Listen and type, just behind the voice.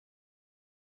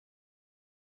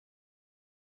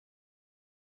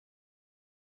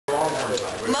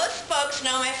Most folks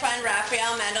know my friend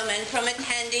Raphael Mandelman from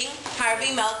attending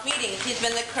Harvey Milk meetings. He's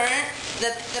been he's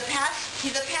a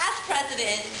past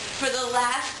president for the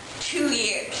last 2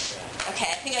 years.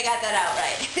 Okay, I think I got that out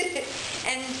right.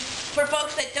 And for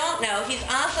folks that don't know, he's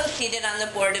also seated on the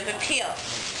Board of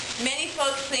Appeals. Many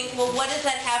folks think, well, what does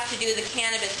that have to do with the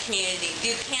cannabis community?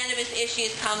 Do cannabis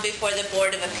issues come before the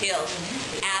Board of Appeals?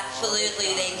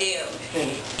 Absolutely they do.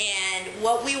 And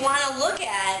what we want to look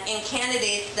at in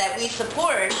candidates that we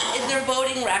support is their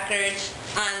voting records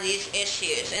on these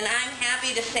issues. And I'm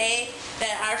happy to say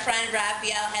that our friend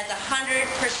Raphael has 100%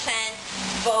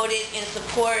 voted in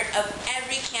support of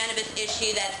every cannabis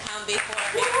issue that's come before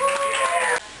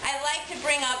him. I'd like to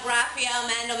bring up Raphael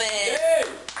Mandelman.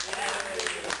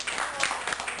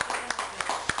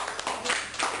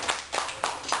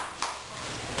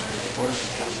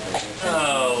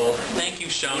 Oh, thank you,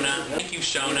 Shona. Thank you,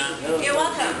 Shona. You're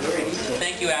welcome.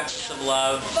 Thank you, Acts of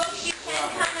Love. Folks, you can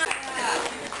come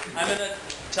up. I'm going to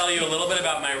tell you a little bit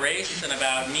about my race and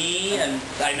about me, and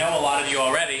I know a lot of you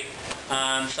already,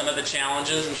 some of the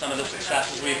challenges and some of the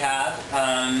successes we've had,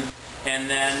 and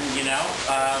then, we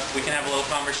can have a little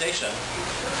conversation.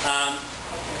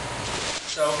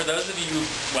 So for those of you,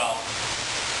 well,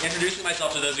 introducing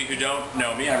myself to those of you who don't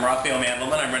know me, I'm Raphael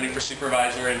Mandelman. I'm running for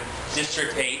supervisor in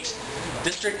District 8.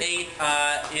 District 8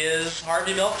 is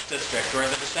Harvey Milk's district, or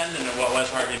the descendant of what was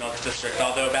Harvey Milk's district,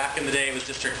 although back in the day it was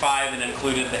District 5 and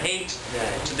included the Haight.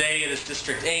 Today it is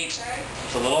District 8.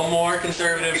 It's a little more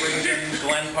conservative, brings in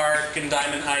Glen Park and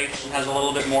Diamond Heights, and has a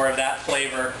little bit more of that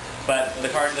flavor, but the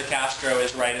heart of the Castro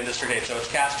is right in District 8. So it's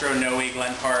Castro, Noe,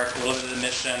 Glen Park, a little bit of the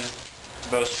Mission,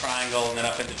 Bo's Triangle, and then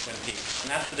up into Twin Peaks.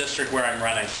 And that's the district where I'm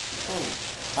running.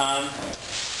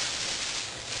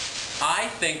 I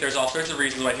think there's all sorts of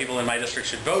reasons why people in my district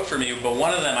should vote for me, but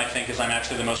one of them I think is I'm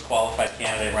actually the most qualified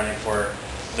candidate running for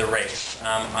the race.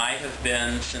 I have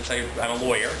been, I'm a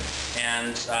lawyer,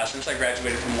 and since I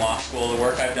graduated from law school, the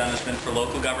work I've done has been for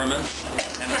local governments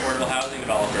and affordable housing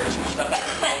developers. And the stuff that's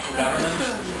for local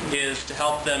governments is to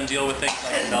help them deal with things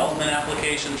like development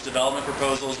applications, development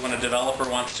proposals. When a developer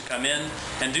wants to come in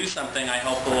and do something, I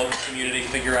help the local community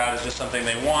figure out is this something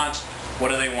they want, what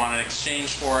do they want in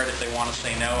exchange for it, if they want to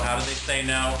say no, how do they say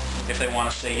no, if they want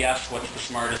to say yes, what's the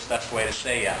smartest, best way to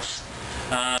say yes.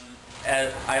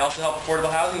 I also help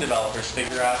affordable housing developers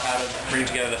figure out how to bring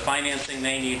together the financing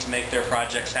they need to make their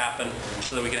projects happen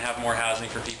so that we can have more housing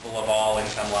for people of all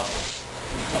income levels.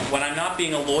 When I'm not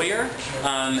being a lawyer,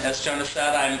 as Jonah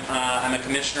said, I'm a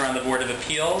commissioner on the Board of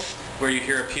Appeals, where you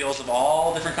hear appeals of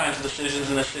all different kinds of decisions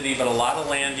in the city, but a lot of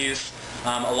land use,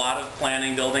 a lot of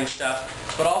planning, building stuff.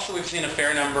 But also we've seen a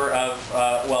fair number of,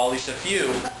 well, at least a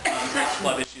few tax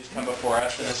club issues come before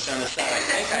us, and as Jonah said, I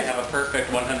think I have a perfect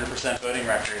 100% voting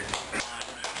record.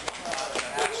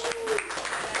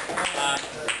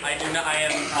 I do not. I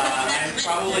am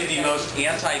probably the most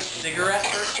anti-cigarette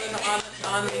person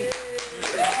on the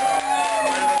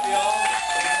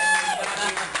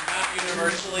not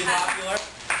universally popular.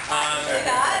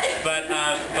 But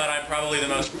I'm probably the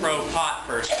most pro-pot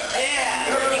person.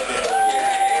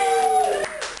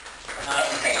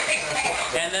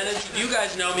 And then as you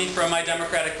guys know me from my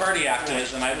Democratic Party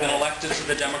activism, I've been elected to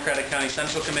the Democratic County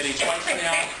Central Committee twice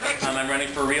now. I'm running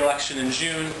for re-election in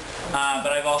June,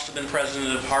 but I've also been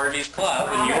president of Harvey's Club,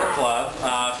 and your club,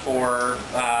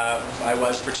 I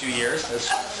was for 2 years.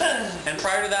 And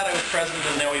prior to that, I was president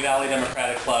of the Noe Valley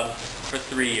Democratic Club for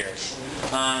 3 years.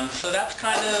 So that's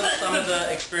kind of some of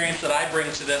the experience that I bring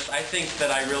to this. I think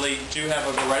that I really do have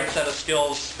the right set of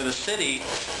skills for the city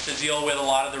to deal with a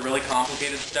lot of the really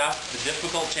complicated stuff, the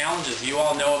difficult challenges. You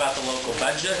all know about the local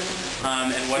budget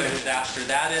and what a disaster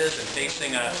that is, and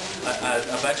facing a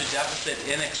budget deficit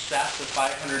in excess of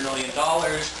 $500 million,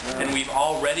 and we've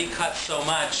already cut so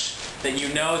much that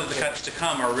you know that the cuts to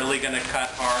come are really going to cut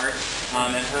hard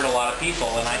and hurt a lot of people.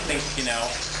 And I think,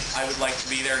 I would like to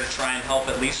be there to try and help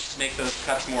at least make those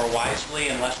cuts more wisely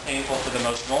and less painful for the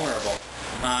most vulnerable.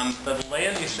 The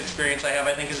land use experience I have,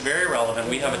 I think, is very relevant.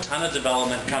 We have a ton of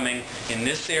development coming in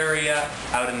this area,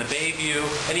 out in the Bayview,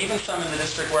 and even some in the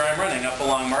district where I'm running, up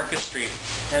along Market Street.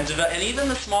 And even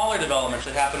the smaller developments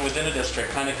that happen within a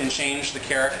district kind of can change the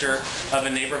character of a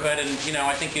neighborhood, and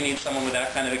I think you need someone with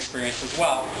that kind of experience as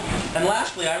well. And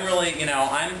lastly, I'm really,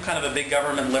 I'm kind of a big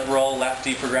government liberal,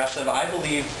 lefty, progressive. I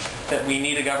believe that we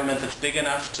need a government that's big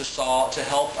enough to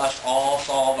help us all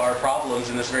solve our problems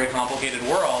in this very complicated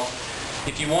world.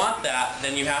 If you want that,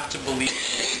 then you have to believe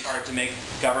it's hard to make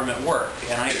government work.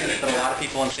 And I think that a lot of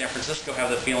people in San Francisco have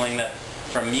the feeling that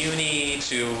from muni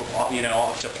to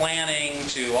to planning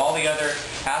to all the other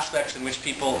aspects in which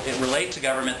people relate to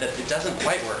government, that it doesn't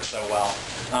quite work so well.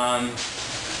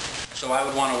 So I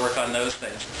would want to work on those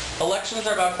things. Elections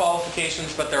are about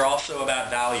qualifications, but they're also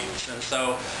about values. And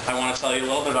so I want to tell you a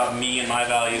little bit about me and my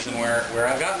values and where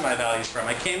I've gotten my values from.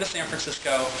 I came to San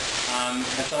Francisco, and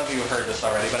some of you have heard this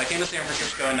already, but I came to San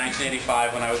Francisco in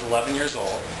 1985 when I was 11 years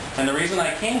old. And the reason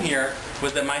I came here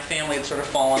was that my family had sort of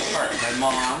fallen apart. My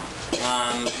mom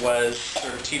was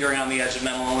sort of teetering on the edge of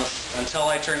mental illness until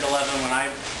I turned 11.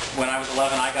 When I was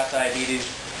 11, I got diabetes.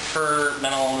 Her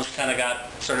mental illness kind of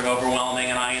got sort of overwhelming,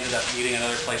 and I ended up needing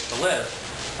another place to live.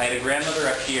 I had a grandmother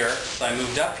up here, so I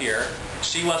moved up here.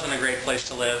 She wasn't a great place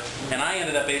to live, and I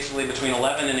ended up basically between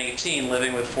 11 and 18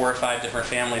 living with 4 or 5 different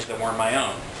families that weren't my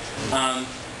own.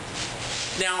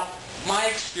 Now, my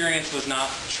experience was not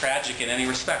tragic in any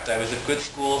respect. I was at good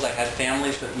schools. I had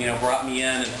families that, brought me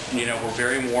in and, were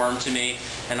very warm to me.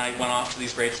 And I went off to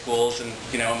these great schools and,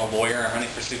 I'm a lawyer, I'm running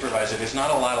for supervisor. There's not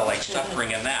a lot of,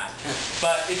 suffering in that.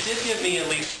 But it did give me at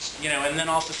least, and then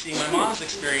also seeing my mom's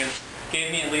experience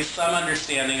gave me at least some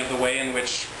understanding of the way in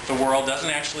which the world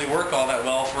doesn't actually work all that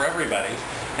well for everybody.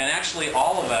 And actually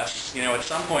all of us, at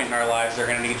some point in our lives are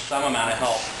going to need some amount of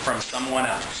help from someone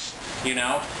else.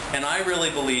 And I really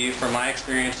believe, from my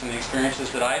experience and the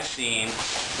experiences that I've seen,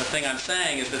 the thing I'm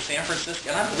saying is that San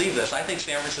Francisco, and I believe this, I think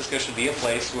San Francisco should be a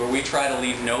place where we try to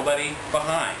leave nobody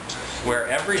behind, where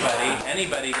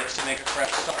anybody gets to make a fresh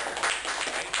start,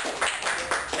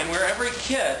 right? And where every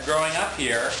kid growing up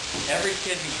here, every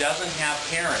kid who doesn't have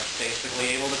parents basically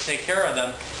able to take care of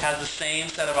them, has the same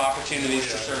set of opportunities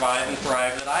to survive and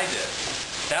thrive that I did.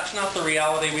 That's not the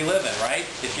reality we live in, right?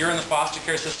 If you're in the foster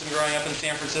care system growing up in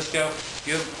San Francisco,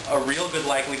 you have a real good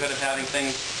likelihood of having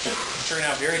things turn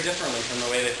out very differently from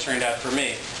the way they've turned out for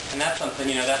me. And that's something,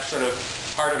 that's sort of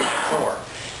part of my core.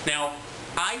 Now,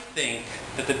 I think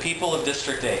that the people of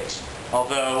District 8,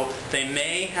 although they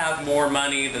may have more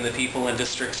money than the people in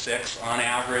District 6 on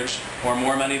average, or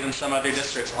more money than some other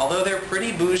districts, although they're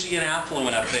pretty bougie and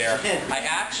affluent up there, I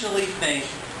actually think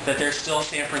that they're still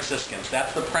San Franciscans.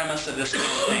 That's the premise of this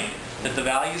campaign. That the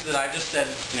values that I just said,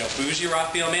 bougie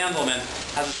Raphael Mandelman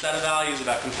has a set of values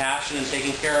about compassion and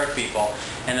taking care of people,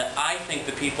 and that I think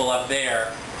the people up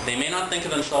there, they may not think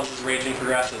of themselves as raging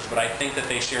progressives, but I think that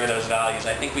they share those values.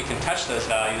 I think we can touch those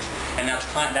values, and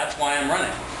that's why I'm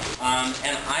running.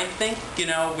 And I think,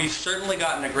 we've certainly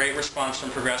gotten a great response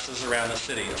from progressives around the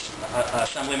city.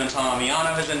 Assemblyman Tom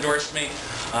Amiano has endorsed me.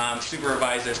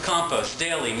 Supervisors Campos,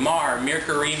 Daly, Marr, Mir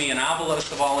Karimi, and Avalos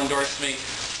have all endorsed me.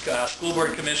 School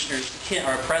board commissioners,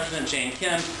 President Jane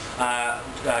Kim,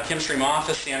 Kim Stream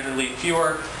Office, Sandra Lee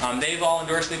Fewer, they've all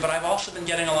endorsed me, but I've also been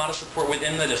getting a lot of support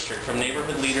within the district from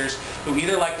neighborhood leaders who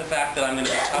either like the fact that I'm going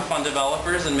to be tough on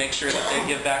developers and make sure that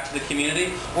they give back to the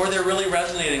community, or they're really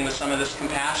resonating with some of this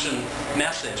compassion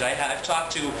message. I've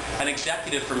talked to an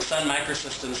executive from Sun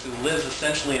Microsystems who lives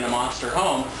essentially in a monster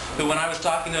home, who when I was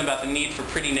talking to him about the need for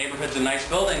pretty neighborhoods and nice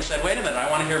buildings, said, wait a minute,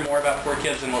 I want to hear more about poor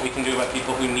kids and what we can do about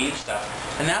people who need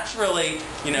stuff. And that's really,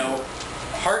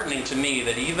 heartening to me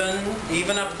that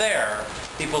even up there,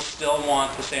 people still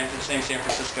want the same San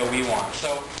Francisco we want.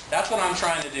 So that's what I'm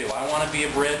trying to do. I want to be a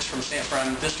bridge from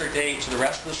District 8 to the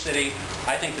rest of the city.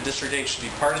 I think the District 8 should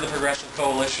be part of the Progressive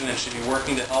Coalition and should be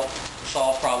working to help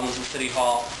solve problems in City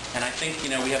Hall. And I think,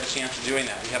 we have a chance of doing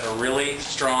that. We have a really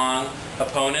strong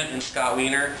opponent in Scott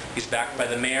Wiener. He's backed by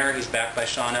the mayor, he's backed by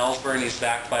Sean Ellsburn, he's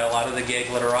backed by a lot of the gay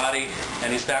glitterati,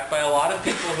 and he's backed by a lot of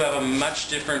people who have a much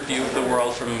different view of the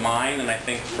world from mine and I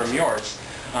think from yours.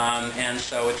 And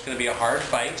so it's going to be a hard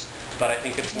fight, but I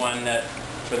think it's one that,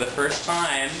 for the first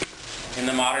time in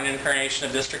the modern incarnation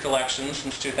of district elections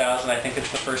since 2000, I think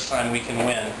it's the first time we can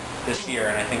win this year,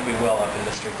 and I think we will up in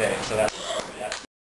District 8. So that's